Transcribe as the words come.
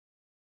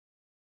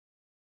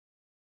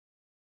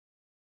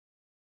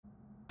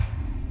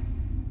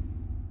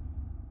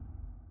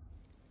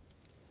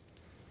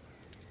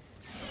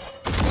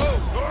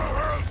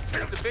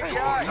Big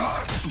guy.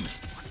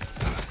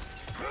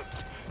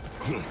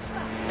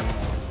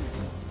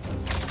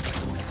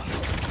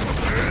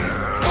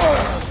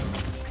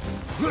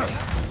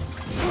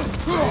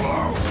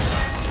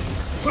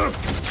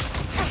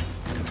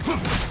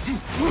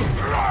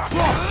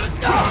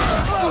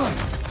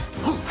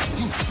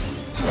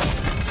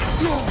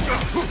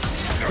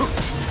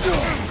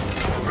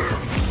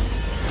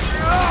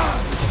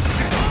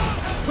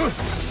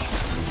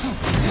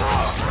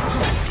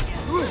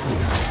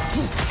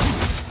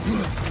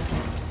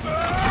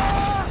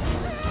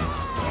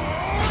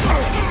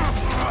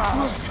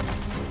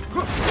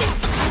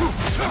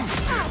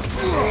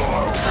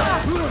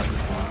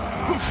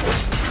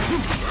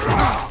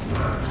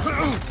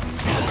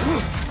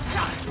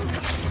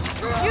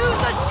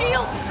 Use a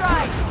shield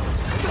strike!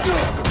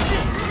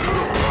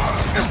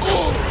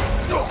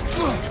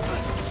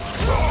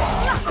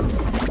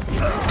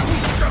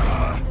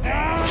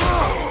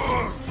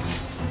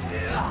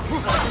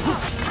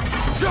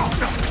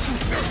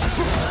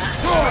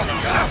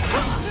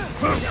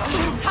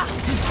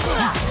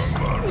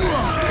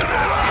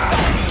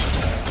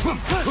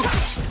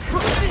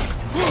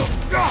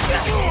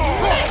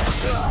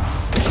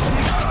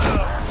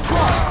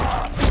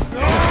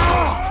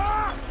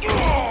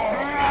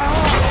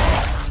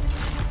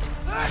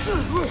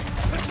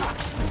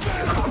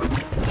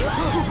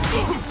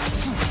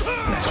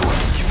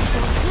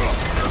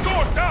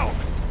 Door down!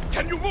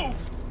 Can you move?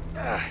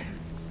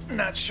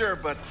 Not sure,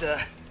 but,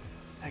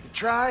 I could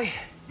try.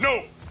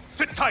 No!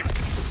 Sit tight!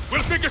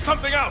 We'll figure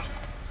something out!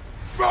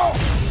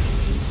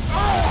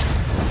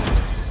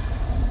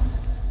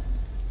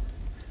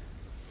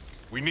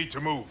 We need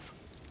to move.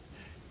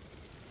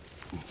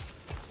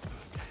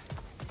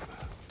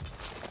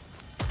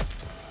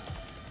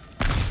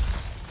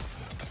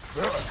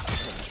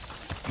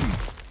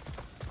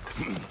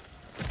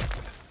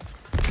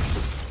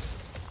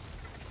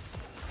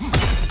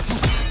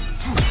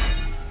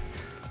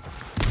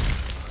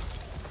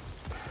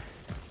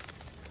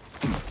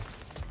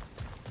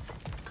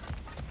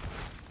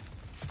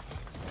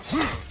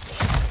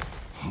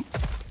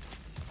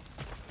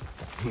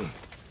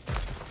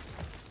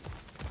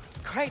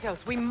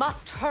 Kratos, we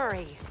must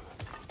hurry!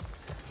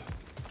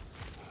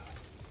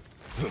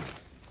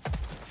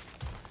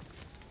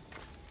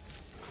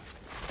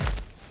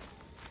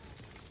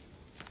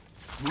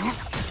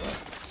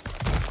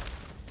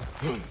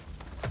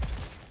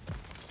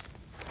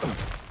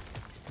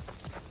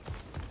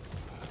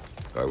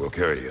 I will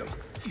carry him.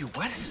 You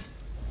what?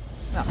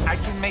 No, I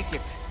can make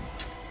it.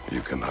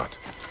 You cannot.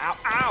 Ow,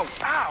 ow,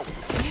 ow!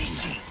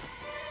 Easy.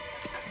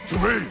 To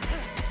me!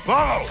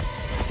 Follow!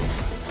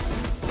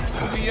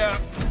 We,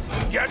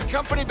 got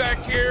company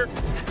back here.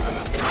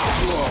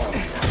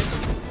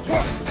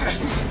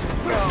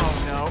 Oh,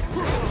 no.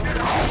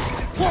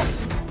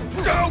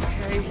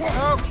 Okay,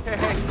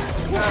 okay.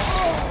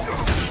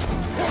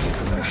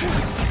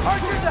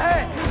 Archers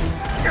ahead!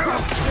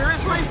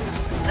 Seriously?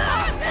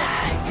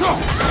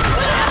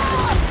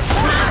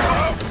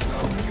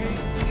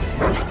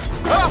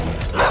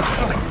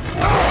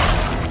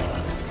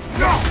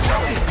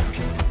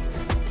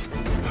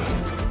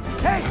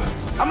 Hey,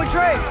 I'm a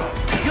Trace.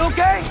 You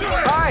okay?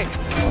 Hi.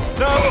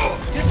 No.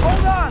 Just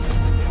hold on.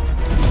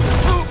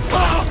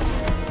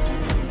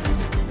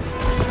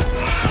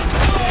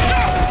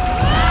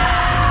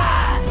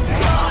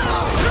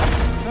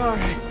 All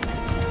right.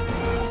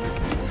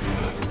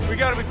 We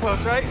gotta be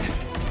close, right?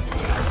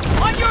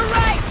 On your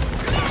right!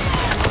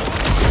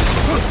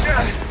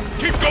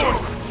 Keep going!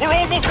 We're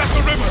almost at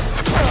the river!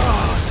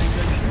 Oh, thank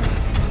goodness.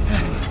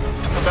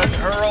 Come back,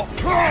 Earl.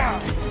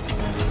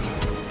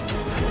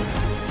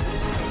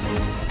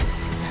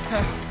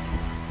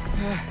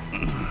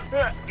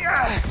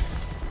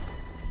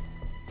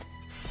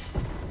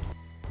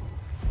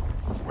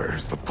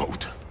 Where's the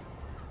boat?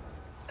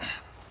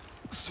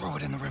 Throw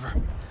it in the river.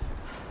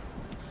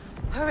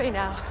 Hurry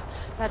now.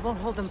 That won't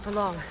hold them for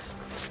long.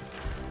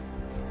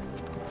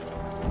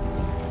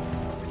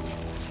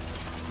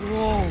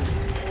 Whoa!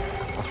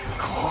 Of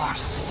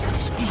course.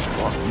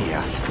 Steve wasn't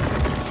here.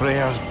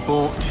 Freya's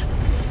boat.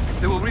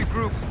 They will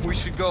regroup. We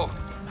should go.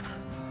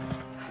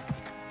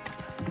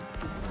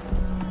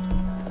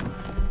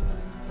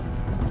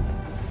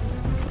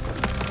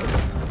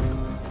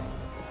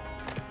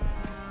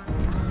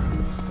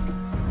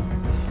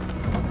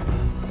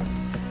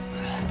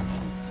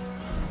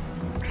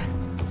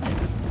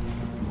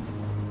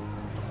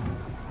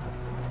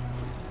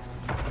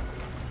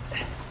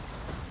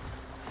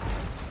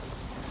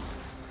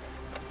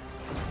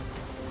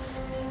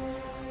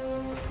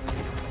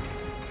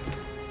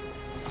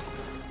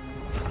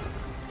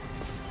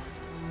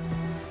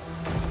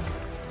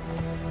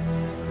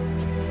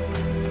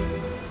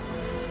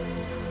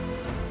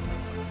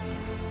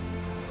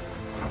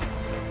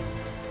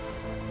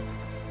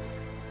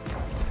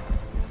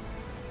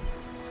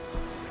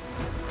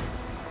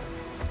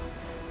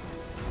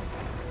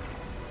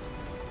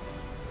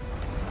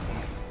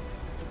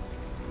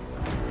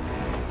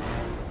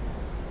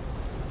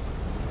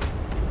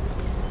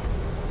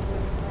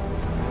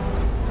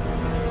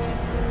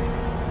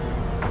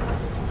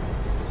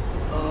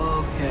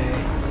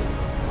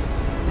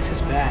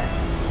 was bad.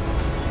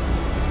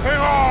 Hang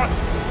on!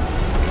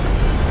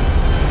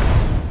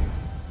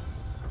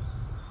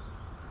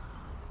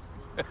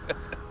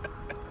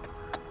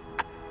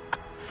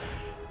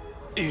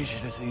 You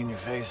should have seen your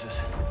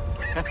faces.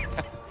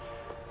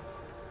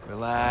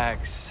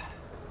 Relax.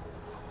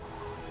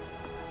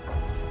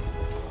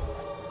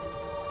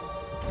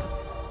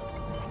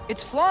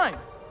 It's flying!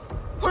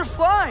 We're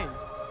flying!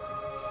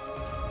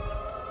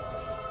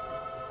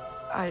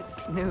 I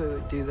knew it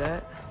would do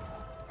that.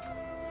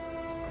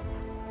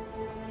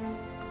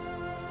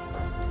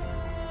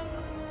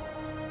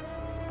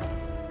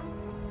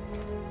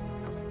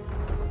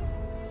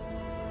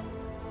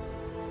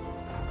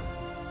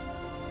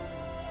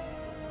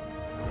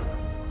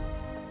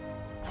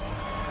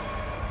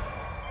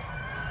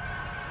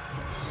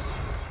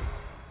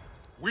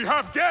 We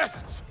have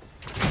guests!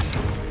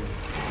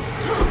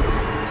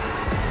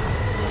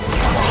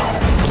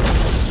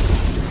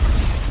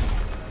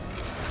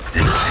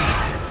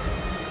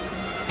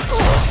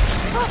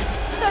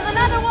 There's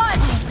another one!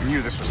 I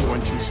knew this was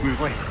going too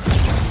smoothly.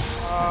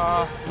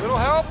 Little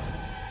help?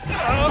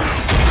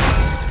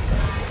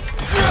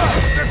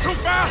 They're too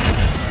fast!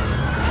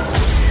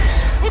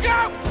 Look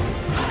out!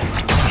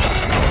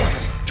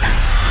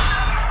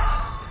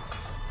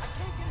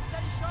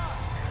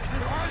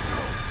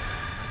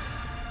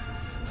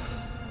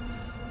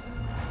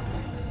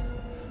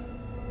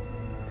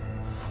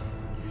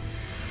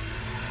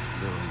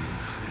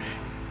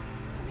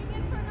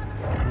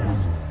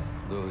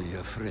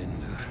 Doja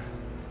frendur.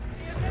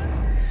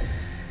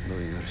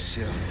 Doja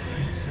sjálfur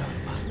í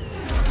sama.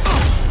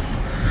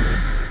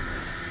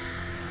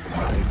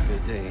 Þær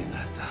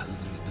vedeina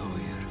taldru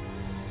dojar.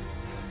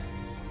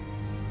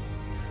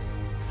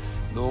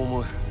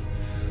 Dómur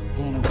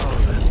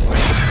báðan.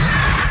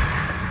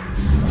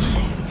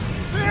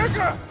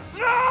 Birger!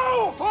 No!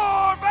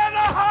 For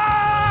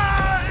Vanaheim!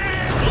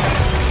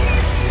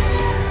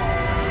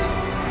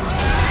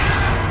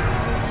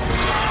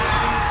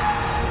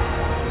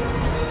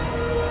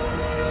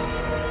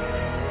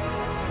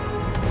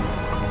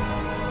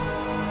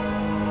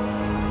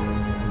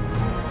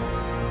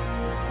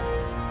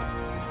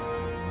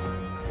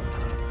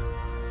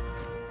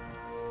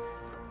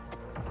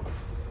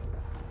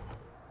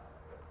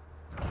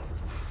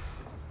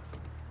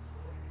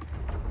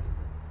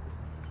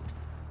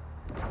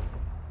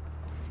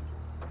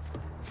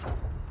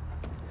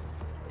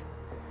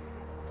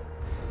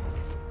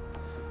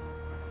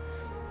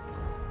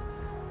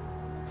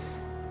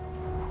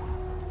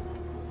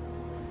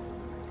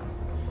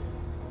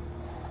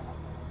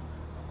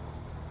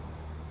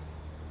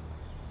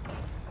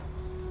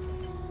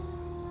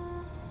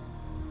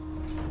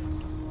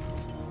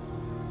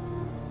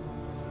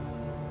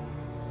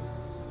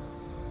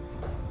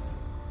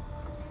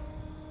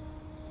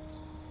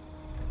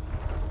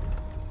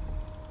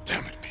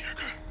 Damn it,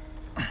 Birger.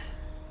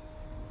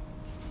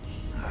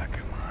 Ah,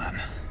 come on.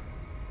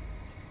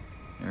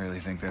 You really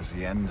think that's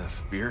the end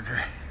of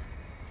Birger?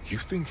 You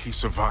think he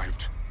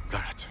survived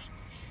that?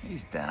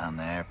 He's down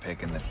there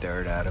picking the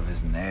dirt out of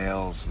his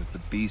nails with the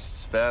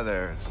beast's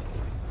feathers.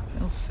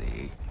 You'll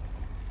see.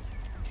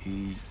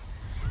 He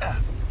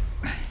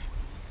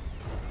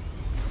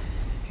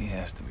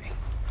has to be.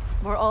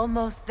 We're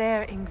almost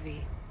there,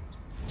 Ingvi.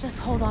 Just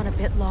hold on a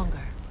bit longer.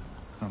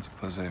 I don't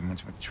suppose I have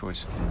much of a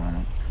choice at the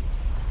moment.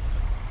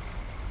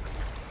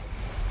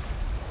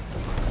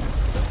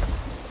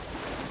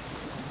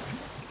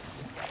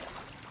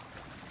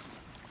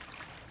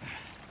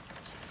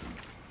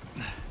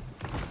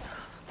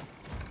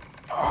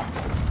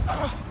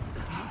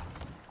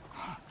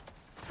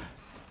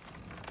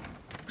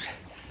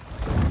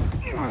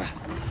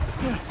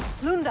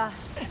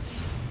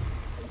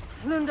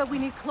 Lunda, we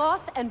need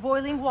cloth and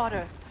boiling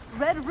water.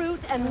 Red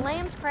root and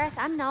Lamb's cress,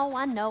 I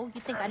know. You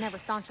think I never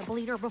staunched a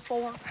bleeder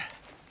before?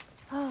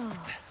 Oh,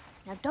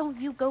 now don't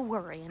you go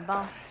worrying,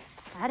 boss.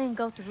 I didn't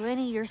go through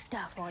any of your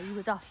stuff while you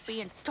was off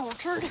being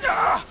tortured.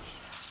 Ah!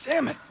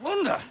 Damn it,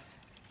 Lunda!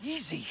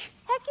 Easy.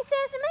 Heck you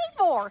says to me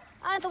for?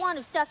 I ain't the one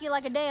who stuck you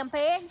like a damn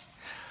pig.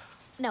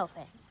 No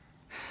offense.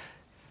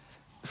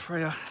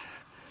 Freya,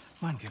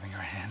 mind giving her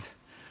a hand?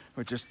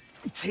 We're just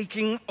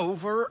taking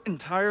over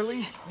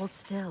entirely? Hold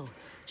still.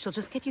 She'll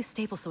just get you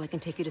stable so I can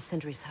take you to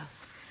Sindri's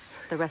house.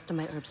 The rest of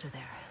my herbs are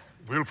there.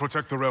 We'll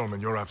protect the realm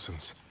in your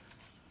absence.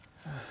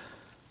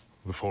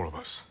 The four of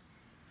us.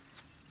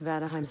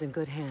 Vanaheim's in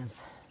good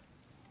hands.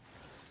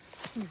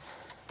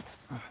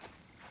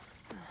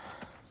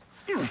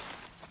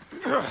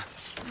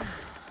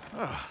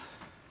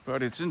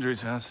 Party at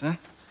Sindri's house, huh?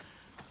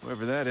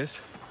 Whoever that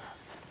is.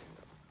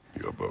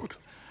 Your boat.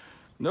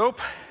 Nope.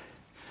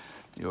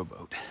 Your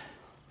boat.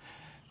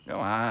 Come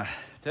on,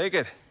 take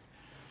it.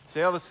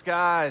 Sail the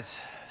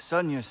skies.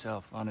 Sun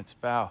yourself on its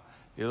bow.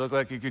 You look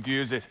like you could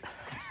use it.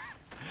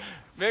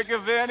 Make a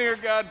Vanir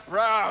god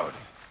proud.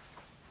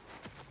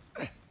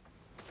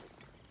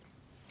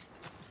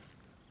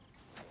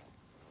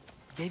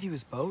 Gave you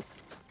his boat?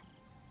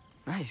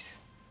 Nice.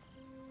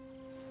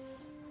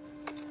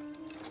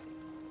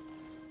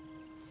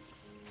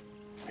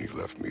 He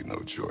left me no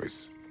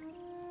choice.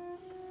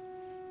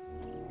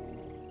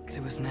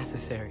 Because it was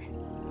necessary,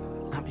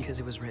 not because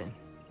it was written.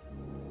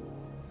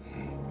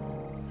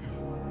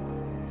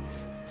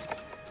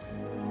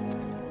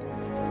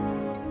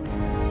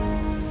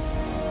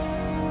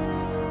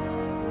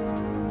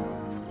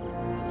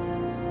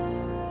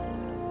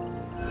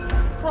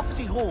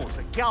 Prophecy holds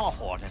that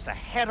Galahorn is the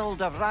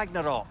herald of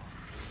Ragnarok.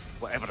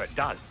 Whatever it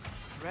does.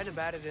 I read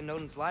about it in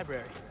Odin's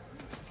library.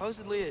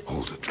 Supposedly it...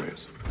 Hold it,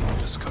 Trace. We'll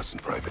discuss in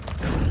private.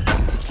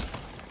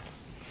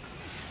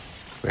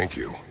 Thank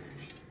you.